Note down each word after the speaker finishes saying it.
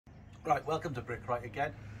Right, welcome to Brick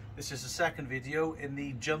again. This is the second video in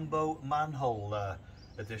the jumbo manhole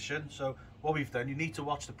edition. So what we've done, you need to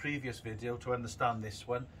watch the previous video to understand this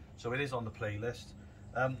one. So it is on the playlist.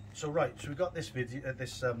 So we've got this video,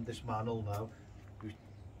 this manhole now. We've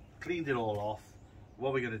cleaned it all off.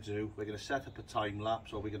 What we're going to do, we're going to set up a time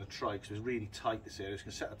lapse, or we're going to try, because it's really tight this area. It's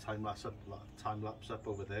going to set a time lapse up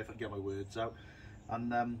over there if I can get my words out,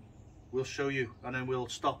 and we'll show you, and then we'll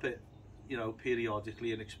stop it, you know,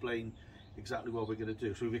 periodically and explain exactly what we're going to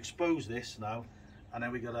do. So we've exposed this now, and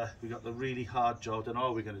then we got the really hard job, and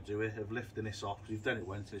all we're going to do it of lifting this off, because we've done it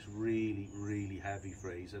once. It's really heavy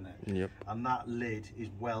phrase, isn't it? Yep. And that lid is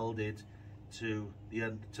welded to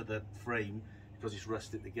the frame because it's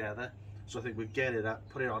rusted together. So I think we'll get it up,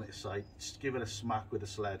 put it on its side, just give it a smack with a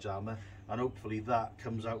sledgehammer, and hopefully that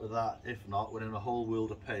comes out of that. If not, we're in a whole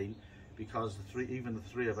world of pain, because even the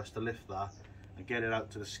three of us to lift that and get it out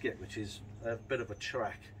to the skip, which is a bit of a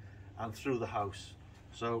trek, and through the house.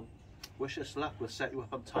 So wish us luck. We'll set you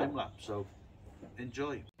up on time lapse, so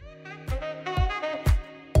enjoy.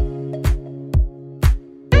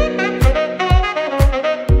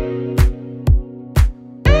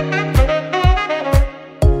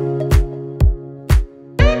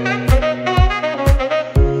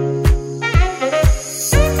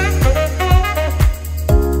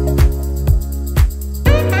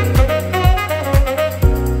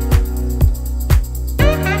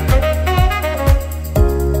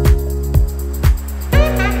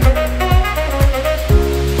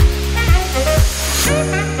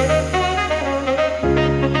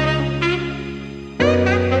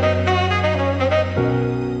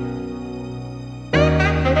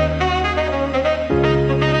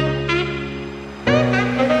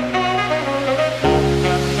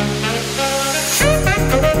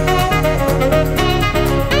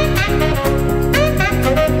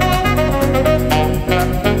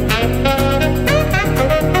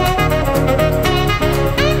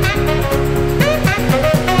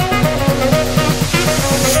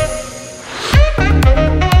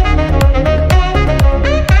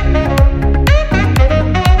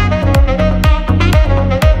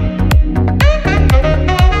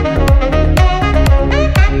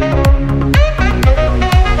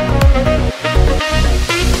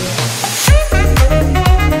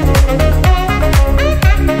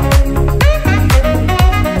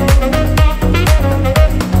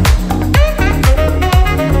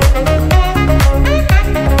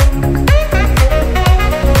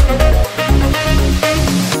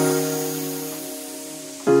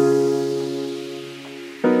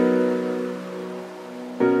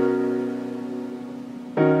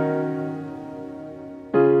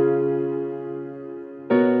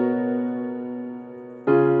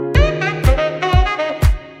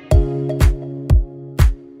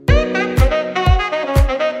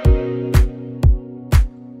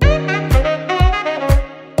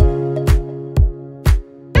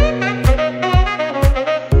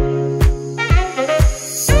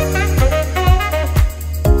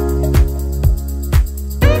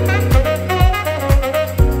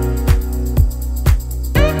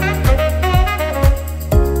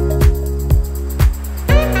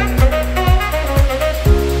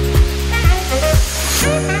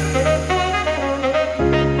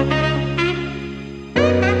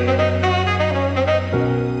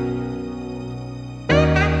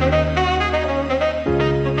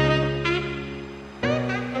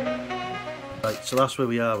 So that's where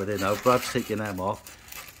we are with it now. Brad's taking them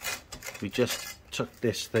off. We just took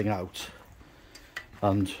this thing out,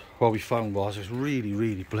 and what we found was it's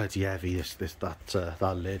really bloody heavy.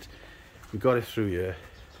 That lid. We got it through here,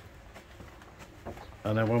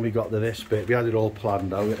 and then when we got to this bit, we had it all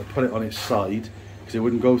planned out. We had to put it on its side because it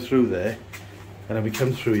wouldn't go through there, and then we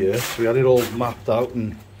come through here. So we had it all mapped out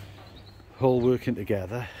and all working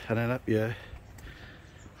together, and then up here.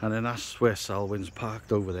 And then that's where Selwyn's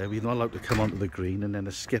parked over there. We're not allowed to come onto the green, and then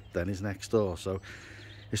the skip then is next door. So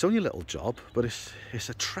it's only a little job, but it's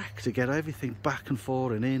a trek to get everything back and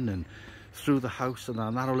forth and in and through the house and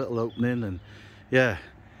that narrow little opening. And yeah,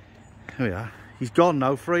 here we are. He's gone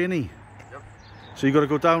now, Frey, isn't he? Yep. So you've got to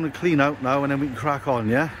go down and clean out now, and then we can crack on,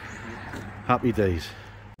 yeah? Happy days.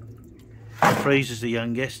 Fraser's the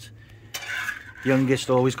youngest. Youngest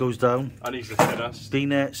always goes down. And he's the thinnest. Been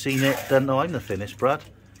there, seen it, don't know I'm the thinnest, Brad.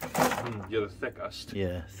 You're the thickest.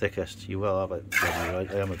 Yeah, thickest. You will have it. Right.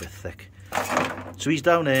 I am a bit thick. So he's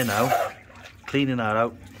down there now, cleaning that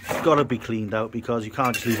out. It's got to be cleaned out because you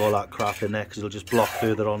can't just leave all that crap in there because it'll just block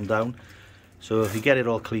further on down. So if you get it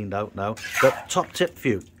all cleaned out now. But top tip for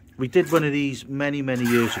you, we did one of these many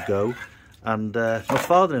years ago, And my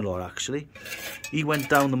father-in-law, actually, he went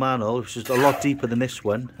down the manhole, which is a lot deeper than this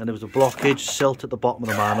one, and there was a blockage, silt at the bottom of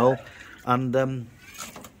the manhole, and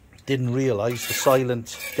didn't realise the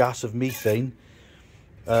silent gas of methane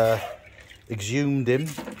exhumed him,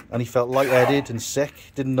 and he felt lightheaded and sick,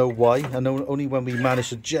 didn't know why. And only when we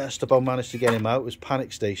just about managed to get him out, it was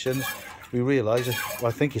panic stations, we realised, well,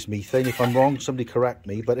 I think it's methane. If I'm wrong, somebody correct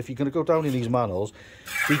me. But if you're going to go down in these manholes,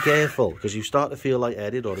 be careful, because you start to feel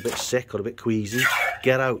lightheaded or a bit sick or a bit queasy.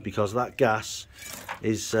 Get out, because that gas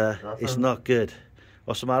is it's not good.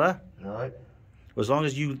 What's the matter? No. As long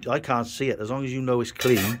as I can't see it, as long as you know it's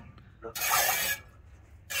clean.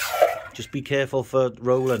 Just be careful for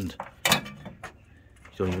Roland.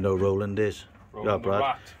 You don't even know who Roland is. Roland Brad.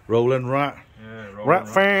 Rat. Roland Rat. Yeah, Roland Rat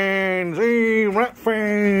fans! Hey, rat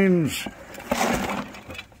fans!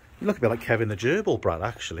 You look a bit like Kevin the Gerbil, Brad,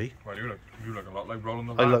 actually. Well, you look a lot like Roland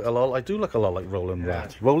the Rat. I do look a lot like Roland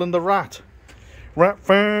Rat. Roland the Rat. Rat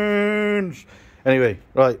fans! Anyway,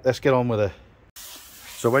 right, let's get on with it.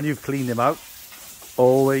 So when you've cleaned him out,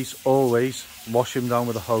 always wash him down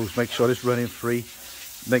with a hose. Make sure it's running free.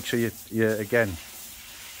 Make sure you're again,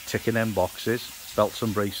 ticking them boxes, belts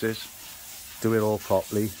and braces. Do it all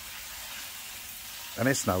properly. And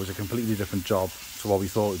this now is a completely different job to what we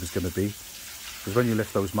thought it was going to be. Because when you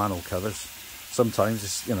lift those manhole covers, sometimes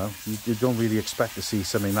it's, you don't really expect to see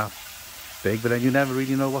something that big, but then you never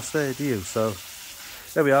really know what's there, do you? So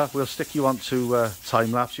there we are. We'll stick you onto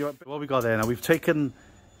time lapse. What we got there now, we've taken,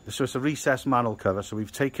 so it's a recessed manhole cover, so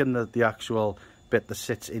we've taken the actual bit that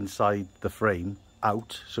sits inside the frame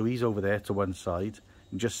out. So he's over there to one side. You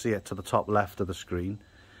can just see it to the top left of the screen.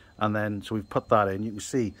 And then, so we've put that in. You can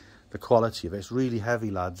see the quality of it. It's really heavy,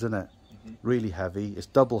 lads, isn't it? Really heavy. It's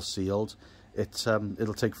double sealed.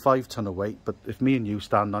 It'll take 5 ton of weight, but if me and you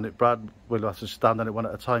stand on it, Brad, we'll have to stand on it one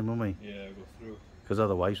at a time, won't we? Yeah, go through. Because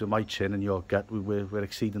otherwise, with my chin and your gut, we're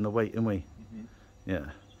exceeding the weight, aren't we?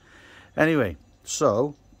 Yeah. Anyway,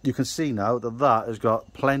 so you can see now that has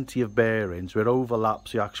got plenty of bearings where it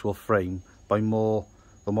overlaps the actual frame by more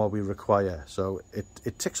than what we require. So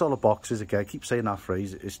it ticks all the boxes. Again, I keep saying that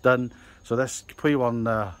phrase. It's done. So let's put you on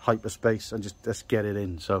hyperspace and let's get it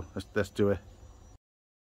in. So let's do it.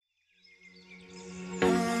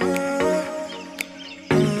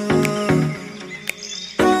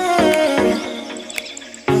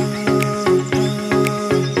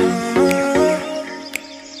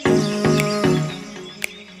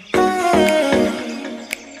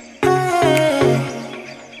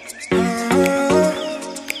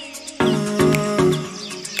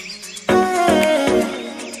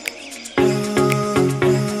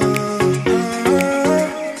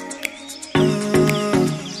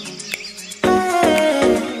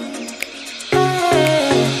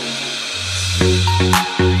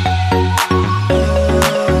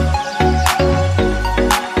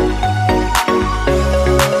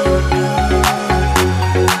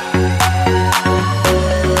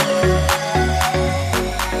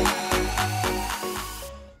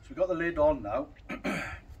 On now.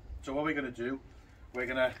 So what we're going to do, we're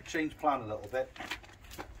going to change plan a little bit,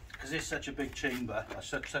 because it's such a big chamber,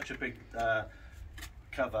 such a big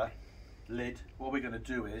cover lid. What we're going to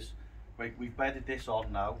do is we've bedded this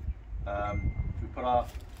on now. We put our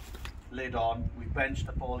lid on, we've benched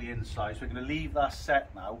up all the insides. We're going to leave that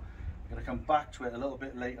set now. We're going to come back to it a little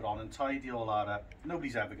bit later on and tidy all that up.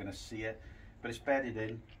 Nobody's ever going to see it, but it's bedded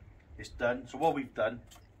in, it's done. So what we've done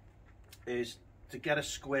is, to get a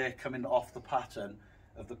square coming off the pattern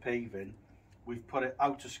of the paving, we've put it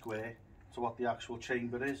out a square to what the actual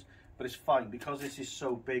chamber is. But it's fine, because this is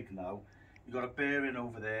so big now, you've got a bearing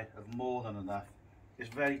over there of more than enough. It's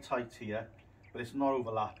very tight here, but it's not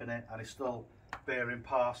overlapping it, and it's still bearing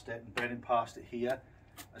past it and bearing past it here.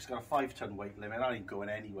 It's got a 5 ton weight limit, that ain't going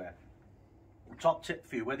anywhere. Top tip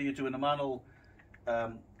for you, whether you're doing a manhole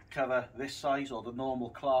cover this size or the normal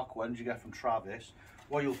Clark ones you get from Travis,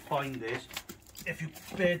 what you'll find is, if you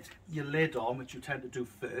bed your lid on, which you tend to do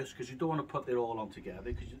first, because you don't want to put it all on together,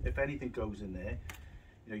 because if anything goes in there,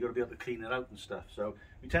 you've got to be able to clean it out and stuff. So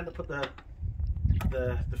we tend to put the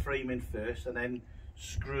frame in first, and then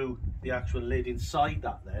screw the actual lid inside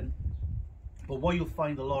that then. But what you'll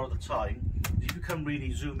find a lot of the time, if you can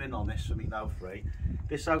really zoom in on this for me now, Frey,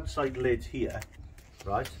 this outside lid here,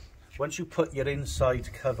 right, once you put your inside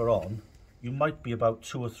cover on, you might be about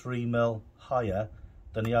 2 or 3 mil higher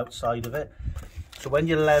than the outside of it. So when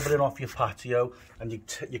you're leveling off your patio and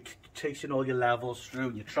you're chasing all your levels through,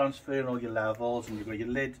 and you're transferring all your levels, and you've got your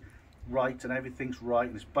lid right and everything's right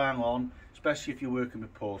and it's bang on, especially if you're working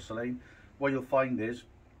with porcelain, what you'll find is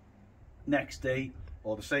next day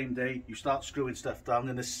or the same day you start screwing stuff down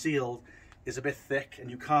and the seal is a bit thick and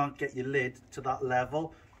you can't get your lid to that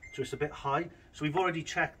level, so it's a bit high. So we've already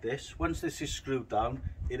checked this. Once this is screwed down,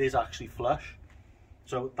 it is actually flush,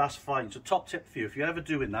 so that's fine. So top tip for you, if you're ever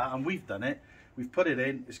doing that, and we've done it, we've put it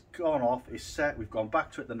in, it's gone off, it's set, we've gone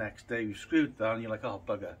back to it the next day, we've screwed it down, you're like, oh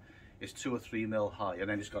bugger, it's 2 or 3 mil high, and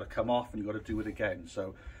then it's got to come off and you've got to do it again.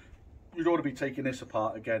 So you don't want to be taking this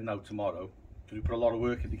apart again now tomorrow, because we put a lot of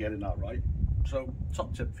work into getting that right. So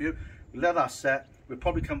top tip for you, we'll let that set, we'll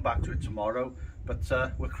probably come back to it tomorrow, but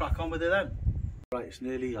we'll crack on with it then. Right, it's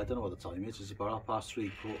nearly, I don't know what the time is, it's about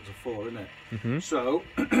 3:15, 4, isn't it? So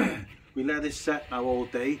we let this set now all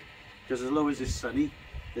day, because as long as it's sunny,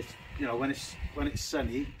 it's, you know, when it's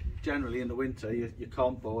sunny, generally in the winter, your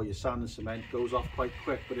comp or your sand and cement goes off quite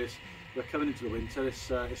quick. But we're coming into the winter.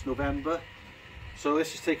 It's November, so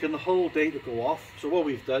this has taken the whole day to go off. So what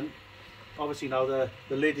we've done, obviously now the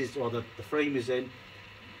lid is, or the frame is in.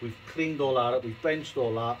 We've cleaned all that up. We've benched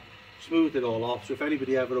all that, smoothed it all off. So if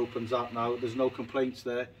anybody ever opens that now, there's no complaints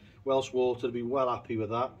there. Welsh Water will be well happy with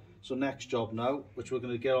that. So next job now, which we're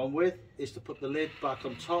going to get on with, is to put the lid back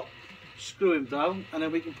on top, screw him down, and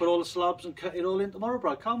then we can put all the slabs and cut it all in tomorrow,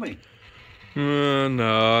 Brad, can't we? No,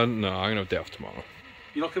 I'm gonna have a day off tomorrow.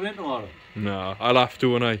 You're not coming in tomorrow? No, I'll have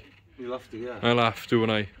to, won't I? You'll have to, yeah. I'll have to,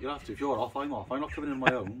 won't I? You'll have to. If you're off, I'm off. I'm not coming in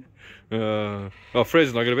my own. Oh,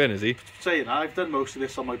 Fraser's not gonna be in, is he? Saying that, I've done most of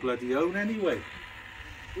this on my bloody own anyway.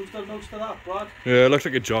 Who's done most of that, Brad? Yeah, it looks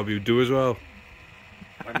like a job you do as well.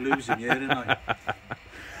 I'm losing here, ain't I?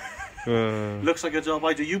 Looks like a job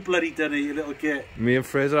I do. You bloody done it, you little git. Me and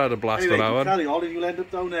Fraser had a blast anyway, on that one. Carry on and you'll end up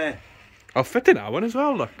down there. I'll fit in that one as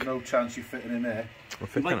well, look. No chance you fitting in there.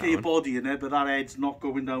 You might in get your body in there, but that head's not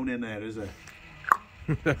going down in there, is it?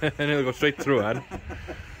 And it'll go straight through it.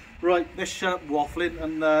 Right, let's shut up waffling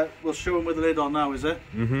and we'll show him with the lid on now, is it?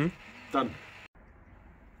 Mm-hmm. Done.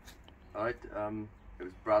 Alright, it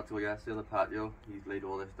was Brad's go yesterday on the patio. He's laid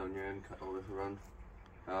all this down here and cut all this around.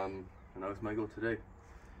 And now it's my go today.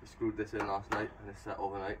 We screwed this in last night and it's set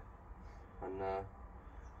overnight. And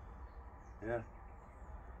yeah.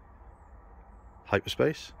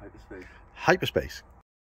 Hyperspace? Hyperspace. Hyperspace.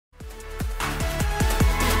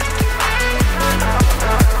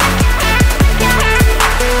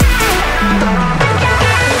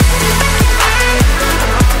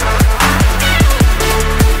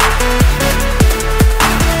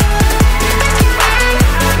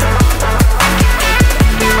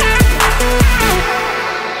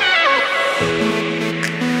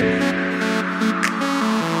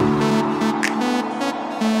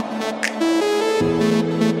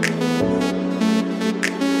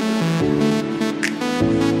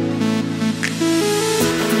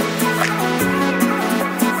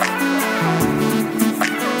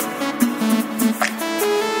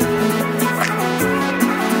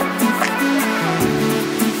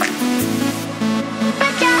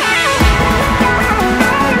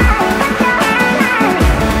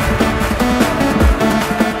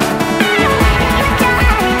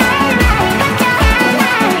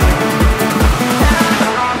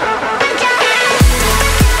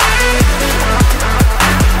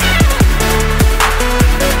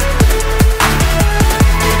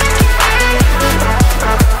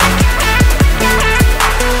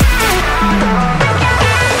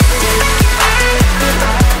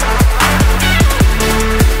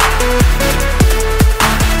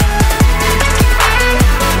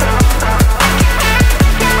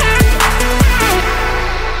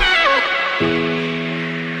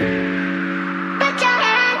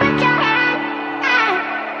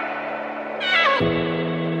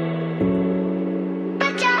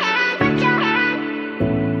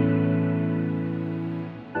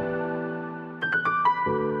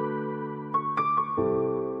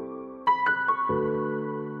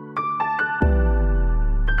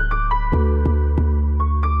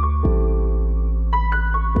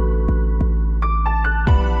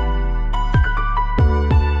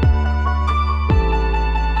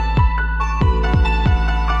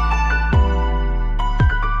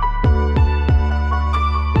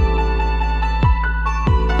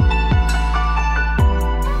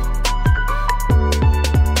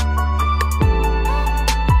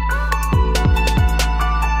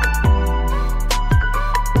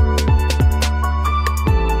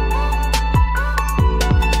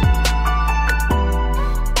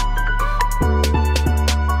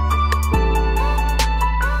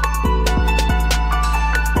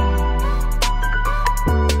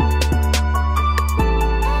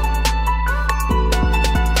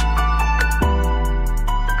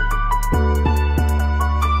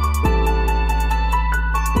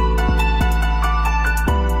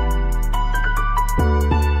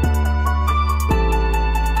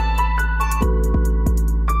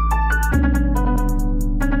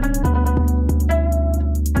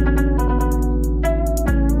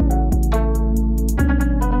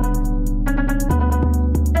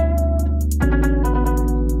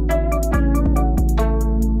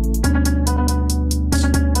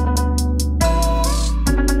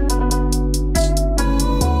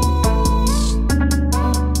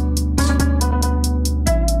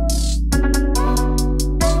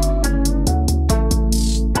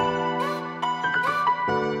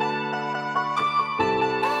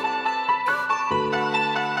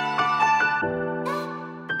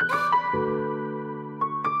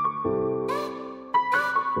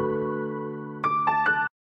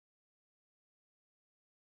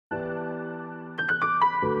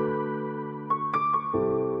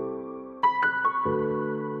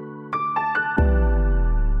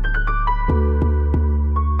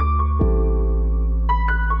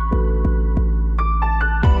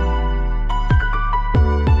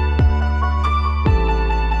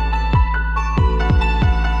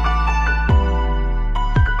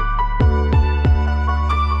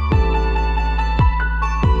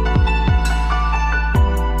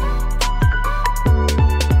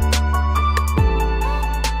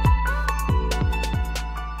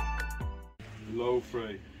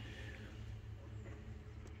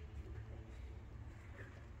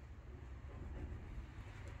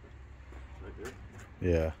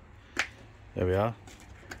 Yeah. There we are.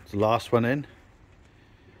 It's the last one in.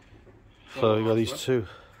 So we got these two.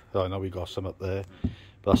 Oh, I know we got some up there,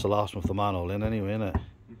 but that's the last one with the manhole in anyway, isn't it?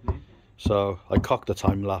 So I cocked the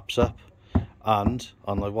time lapse up, and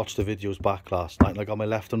I watched the videos back last night, and I got my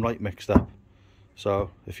left and right mixed up.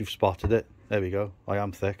 So if you've spotted it, there we go. I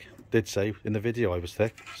am thick. Did say in the video I was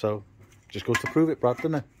thick, so just goes to prove it, Brad,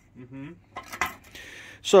 doesn't it?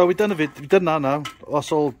 So we've done that now.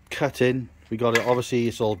 That's all cut in. We got it. Obviously,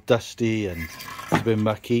 it's all dusty and it's a bit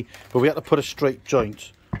mucky, but we had to put a straight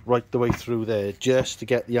joint right the way through there just to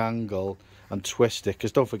get the angle and twist it,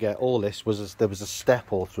 because don't forget, all this was there was a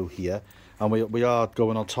step all through here, and we are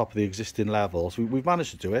going on top of the existing levels. We've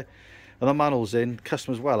managed to do it, and the manhole's in.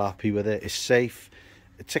 Customer's well happy with it. It's safe.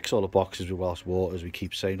 It ticks all the boxes with Welsh Water, as we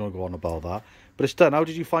keep saying. Don't go on about that, but it's done. How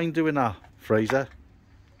did you find doing that, Fraser?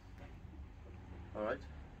 All right.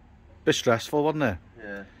 Bit stressful, wasn't it?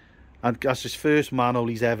 Yeah. And that's his first manhole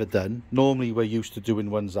he's ever done. Normally we're used to doing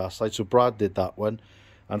ones that side, so Brad did that one,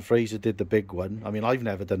 and Fraser did the big one. I mean, I've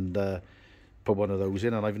never done put one of those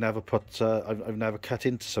in, and I've never put I've never cut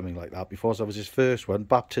into something like that before. So that was his first one,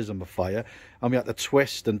 baptism of fire, and we had to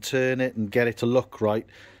twist and turn it and get it to look right,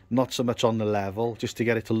 not so much on the level, just to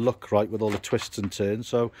get it to look right with all the twists and turns.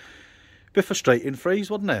 So a bit frustrating,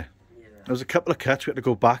 Fraser, wasn't it? Yeah. There was a couple of cuts we had to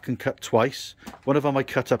go back and cut twice. One of them I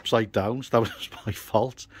cut upside down, so that was my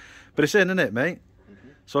fault, but it's in, isn't it, mate?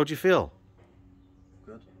 So how do you feel?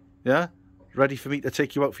 Good. Yeah? Ready for me to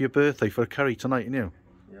take you out for your birthday for a curry tonight, and you?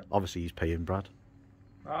 Yeah. Obviously he's paying, Brad.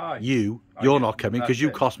 Aye. You're not coming, because you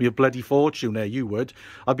cost me a bloody fortune there, you would.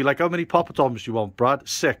 I'd be like, how many poppadoms do you want, Brad?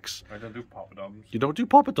 6. I don't do poppadoms. You don't do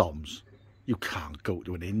poppadoms? You can't go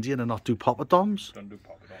to an Indian and not do poppadoms. Don't do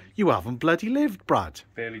poppadoms. You haven't bloody lived, Brad.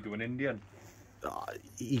 Barely do an Indian.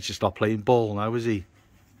 He's just not playing ball now, is he?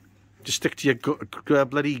 Just stick to your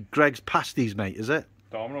bloody Greg's pasties, mate, is it?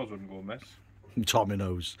 Domino's wouldn't go amiss.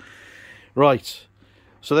 Domino's. Right.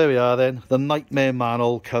 So there we are then. The nightmare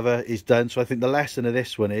manhole cover is done. So I think the lesson of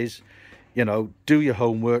this one is, you know, do your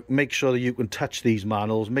homework, make sure that you can touch these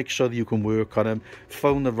manholes, make sure that you can work on them,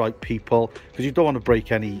 phone the right people, because you don't want to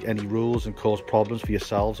break any rules and cause problems for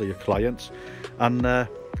yourselves or your clients. And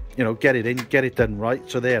you know, get it in, get it done right,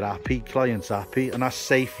 so they're happy, clients happy, and that's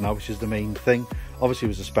safe now, which is the main thing. Obviously it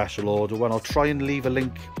was a special order one. I'll try and leave a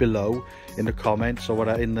link below in the comments or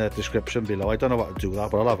whatever, in the description below. I don't know how to do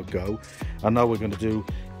that, but I'll have a go. And now what we're going to do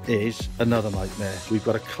is another nightmare. We've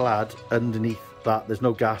got a clad underneath that. There's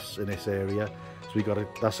no gas in this area, so we've got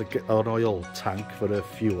that's an oil tank for the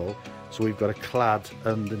fuel, so we've got a clad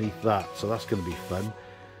underneath that, so that's going to be fun.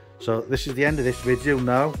 So this is the end of this video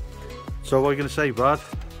now. So what are you going to say, Brad?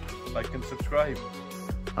 Like and subscribe.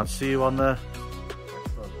 And see you on the...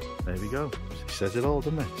 Next one. There we go. He says it all,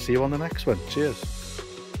 doesn't he? See you on the next one. Cheers.